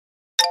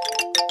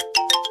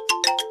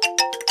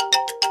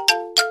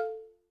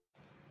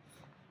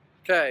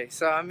Okay,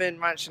 so I'm in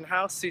Mansion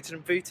House, suited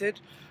and booted,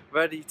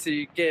 ready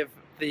to give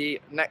the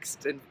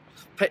next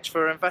pitch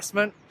for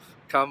investment.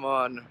 Come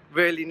on,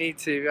 really need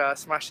to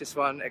smash this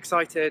one.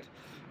 Excited,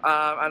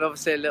 and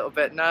obviously a little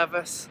bit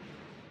nervous.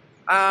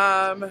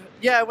 Yeah,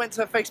 I went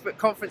to a Facebook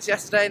conference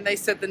yesterday and they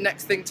said the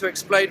next thing to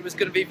explode was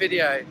going to be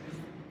video.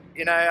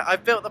 You know,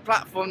 I've built the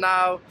platform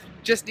now,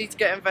 just need to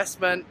get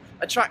investment,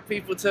 attract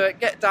people to it,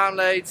 get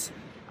downloads,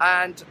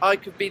 and I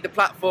could be the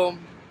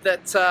platform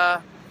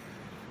that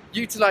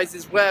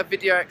utilizes where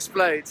video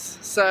explodes.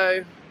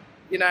 So,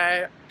 you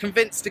know,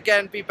 convinced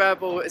again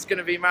BeBirbal is going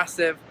to be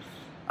massive,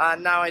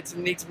 and now I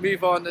need to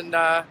move on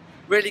and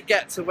really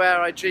get to where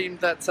I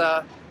dreamed that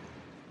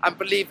and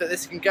believe that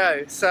this can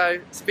go. So,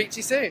 speak to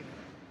you soon.